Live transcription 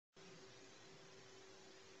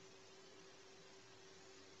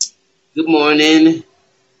Good morning,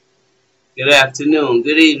 good afternoon,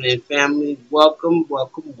 good evening, family. Welcome,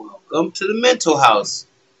 welcome, welcome to the Mental House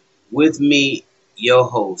with me, your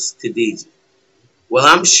host, Khadija. Well,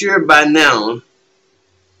 I'm sure by now,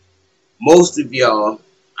 most of y'all,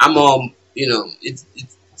 I'm on, it's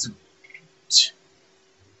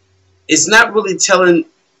not really telling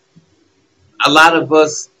a lot of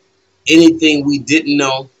us anything we didn't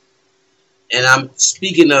know. And I'm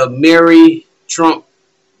speaking of Mary Trump,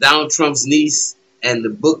 Donald Trump's niece, and the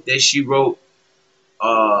book that she wrote.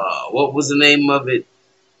 What was the name of it?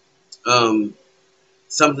 Um,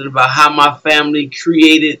 Something about how my family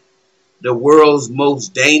created the world's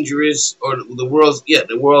most dangerous, or the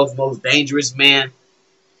world's most dangerous man.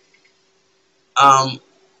 Um,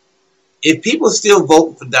 if people still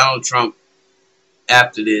vote for Donald Trump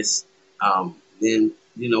after this, then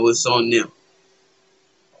it's on them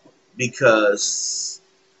because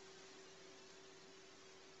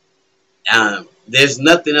there's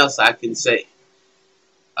nothing else I can say.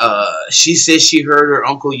 She says she heard her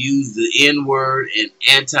uncle use the N word and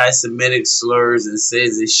anti-Semitic slurs and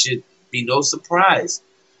says it should be no surprise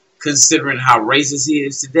considering how racist he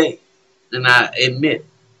is today. And I admit,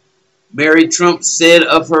 Mary Trump said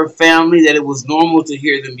of her family that it was normal to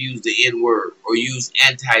hear them use the N word or use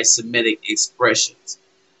anti-Semitic expressions.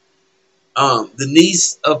 The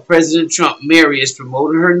niece of President Trump, Mary, is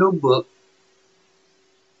promoting her new book.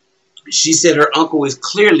 She said her uncle is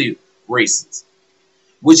clearly racist,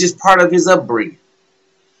 which is part of his upbringing.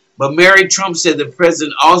 But Mary Trump said the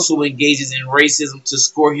president also engages in racism to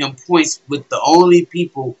score him points with the only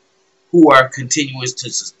people who are continuing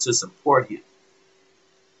to support him.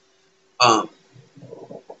 Um,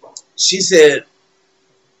 she said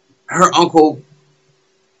her uncle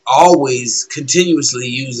always continuously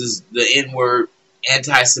uses the N-word,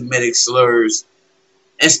 anti-Semitic slurs.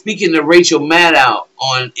 And speaking to Rachel Maddow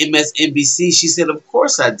on MSNBC, she said, "Of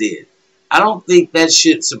course I did. I don't think that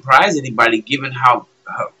should surprise anybody given how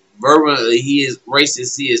virulently he is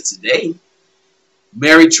racist he is today."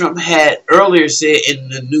 Mary Trump had earlier said in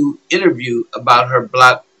the new interview about her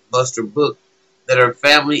blockbuster book that her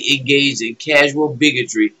family engaged in casual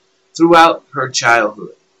bigotry throughout her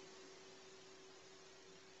childhood.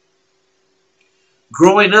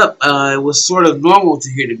 Growing up, it was sort of normal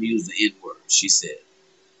to hear them use the N-word, she said.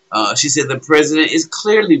 She said the president is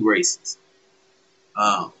clearly racist,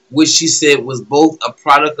 which she said was both a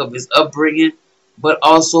product of his upbringing but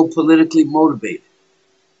also politically motivated.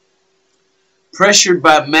 Pressured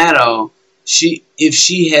by Maddow, if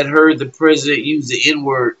she had heard the president use the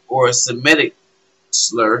N-word or a Semitic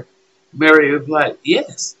slur, Mary replied,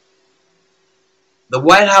 "Yes." The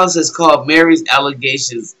White House has called Mary's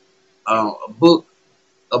allegations a book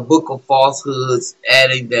of falsehoods,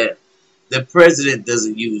 adding that the president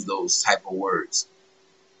doesn't use those type of words.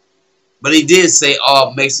 But he did say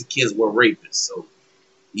all Mexicans were rapists, so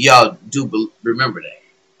y'all do remember that,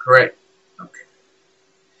 correct? Okay.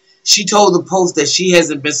 She told the Post that she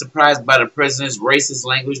hasn't been surprised by the president's racist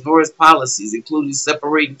language nor his policies, including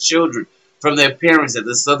separating children from their parents at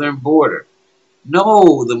the southern border.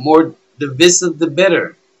 "No, the more divisive the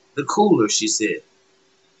better, the cooler," she said.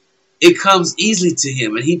 "It comes easily to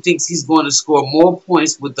him, and he thinks he's going to score more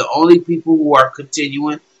points with the only people who are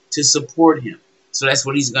continuing to support him. So that's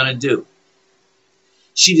what he's going to do."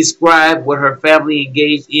 She described what her family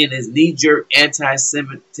engaged in as knee-jerk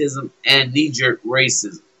anti-Semitism and knee-jerk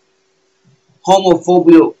racism.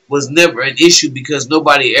 Homophobia was never an issue because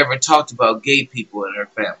nobody ever talked about gay people in her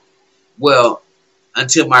family. Well,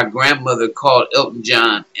 until my grandmother called Elton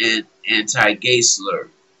John an anti-gay slur.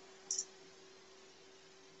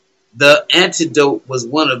 The antidote was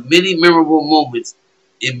one of many memorable moments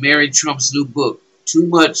in Mary Trump's new book, Too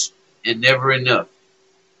Much and Never Enough: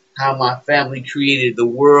 How My Family Created the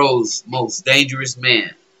World's Most Dangerous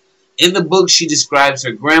Man. In the book, she describes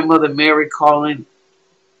her grandmother Mary calling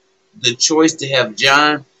the choice to have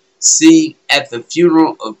John sing at the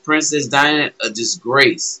funeral of Princess Diana a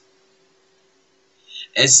disgrace,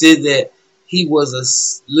 and said that he was a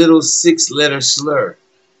little six-letter slur.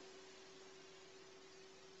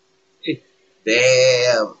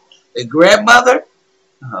 Damn. The grandmother?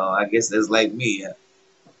 Oh, I guess that's like me.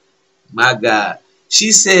 My God.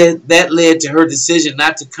 She said that led to her decision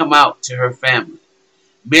not to come out to her family.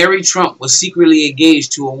 Mary Trump was secretly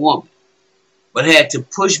engaged to a woman, but had to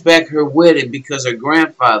push back her wedding because her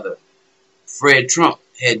grandfather, Fred Trump,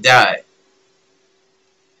 had died.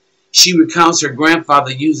 She recounts her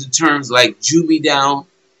grandfather using terms like "Jew me down."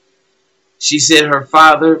 She said her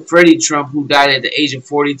father, Freddie Trump, who died at the age of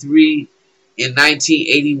 43 in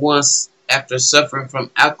 1981 after suffering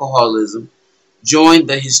from alcoholism, joined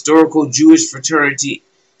the historical Jewish fraternity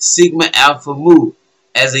Sigma Alpha Mu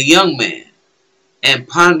as a young man, and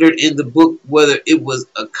pondered in the book whether it was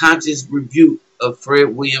a conscious rebuke of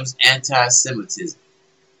Fred Williams' anti-Semitism.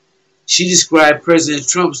 She described President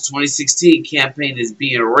Trump's 2016 campaign as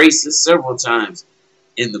being racist several times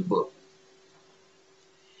in the book.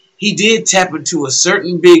 He did tap into a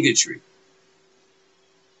certain bigotry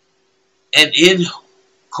and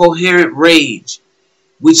incoherent rage,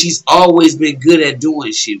 which he's always been good at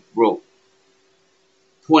doing, she wrote,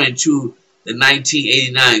 pointing to the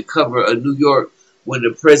 1989 cover of New York when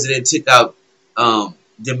the president took out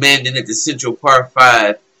demanding that the Central Park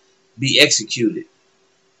 5 be executed.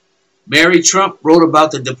 Mary Trump wrote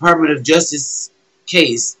about the Department of Justice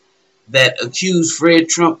case that accused Fred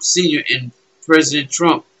Trump Sr. and President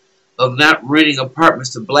Trump of not renting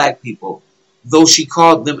apartments to black people, though she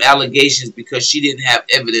called them allegations because she didn't have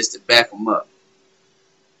evidence to back them up.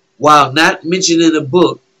 While not mentioned in the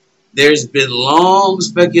book, there's been long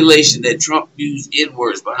speculation that Trump used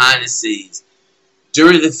N-words behind the scenes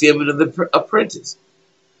during the filming of The Apprentice,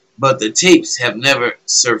 but the tapes have never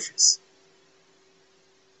surfaced.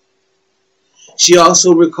 She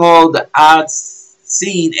also recalled the odd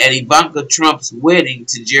scene at Ivanka Trump's wedding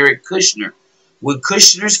to Jared Kushner, when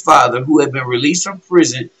Kushner's father, who had been released from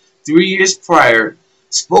prison 3 years prior,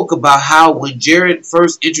 spoke about how when Jared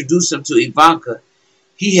first introduced him to Ivanka,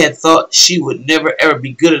 he had thought she would never ever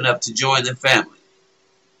be good enough to join the family.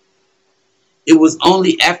 It was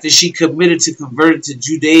only after she committed to converting to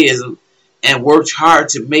Judaism and worked hard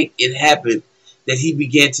to make it happen that he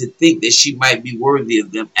began to think that she might be worthy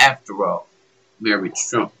of them after all, Mary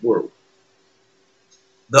Trump wrote.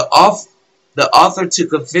 The author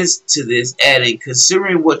took offense to this, adding,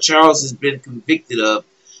 considering what Charles has been convicted of,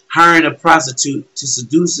 hiring a prostitute to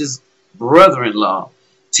seduce his brother-in-law,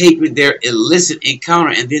 taping their illicit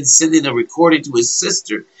encounter, and then sending a recording to his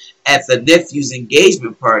sister at the nephew's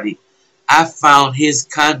engagement party, I found his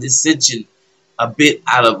condescension a bit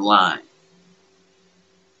out of line.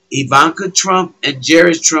 Ivanka Trump and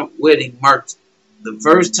Jared Trump wedding marked the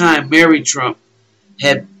first time Mary Trump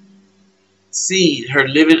had seen her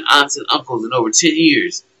living aunts and uncles in over 10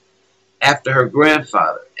 years, after her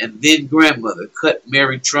grandfather and then grandmother cut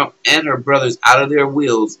Mary Trump and her brothers out of their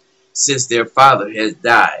wills since their father has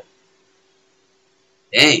died.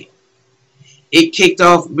 Dang. It kicked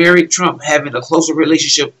off Mary Trump having a closer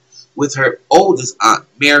relationship with her oldest aunt,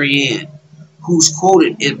 Mary Ann, who's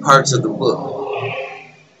quoted in parts of the book.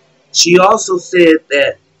 She also said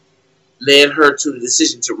that led her to the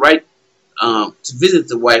decision to visit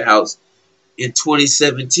the White House in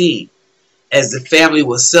 2017, as the family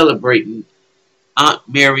was celebrating Aunt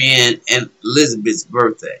Mary Ann and Elizabeth's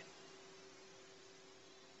birthday.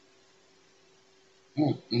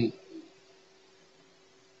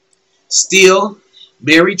 Still,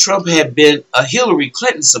 Mary Trump had been a Hillary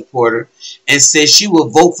Clinton supporter and said she will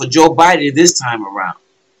vote for Joe Biden this time around.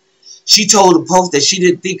 She told the Post that she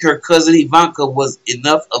didn't think her cousin Ivanka was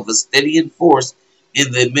enough of a steadying force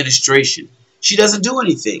in the administration. She doesn't do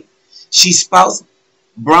anything. She spouts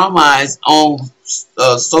bromides on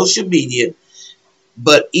social media,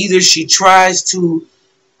 but either she tries to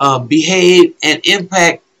behave and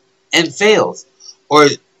impact and fails, or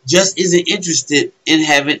just isn't interested in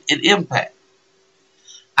having an impact.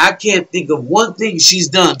 I can't think of one thing she's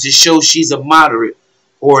done to show she's a moderate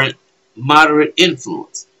or a moderate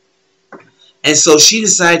influence. And so she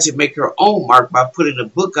decided to make her own mark by putting a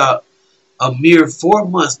book out a mere 4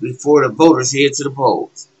 months before the voters head to the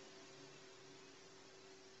polls.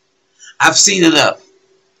 I've seen enough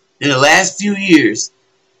in the last few years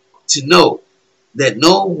to know that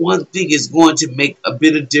no one thing is going to make a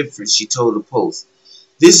bit of difference, she told the Post.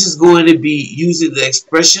 This is going to be, using the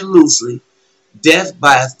expression loosely, death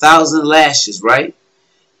by 1,000 lashes, right?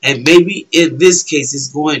 And maybe in this case it's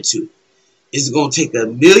going to take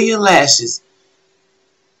 1,000,000 lashes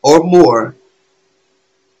or more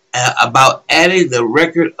about adding the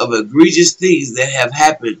record of egregious things that have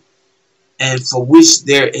happened and for which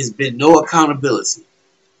there has been no accountability.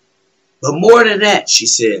 But more than that, she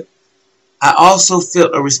said, I also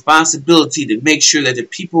felt a responsibility to make sure that the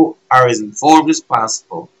people are as informed as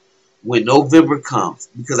possible when November comes,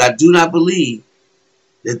 because I do not believe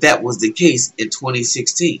that that was the case in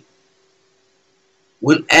 2016.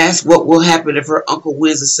 When asked what will happen if her uncle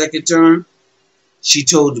wins a second term, she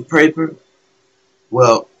told the paper,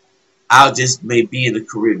 well, I'll just may be in the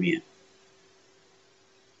Caribbean.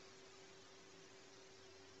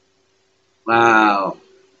 Wow.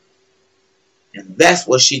 And that's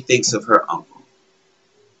what she thinks of her uncle.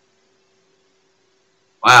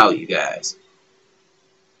 Wow, you guys.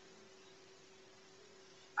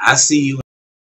 I see you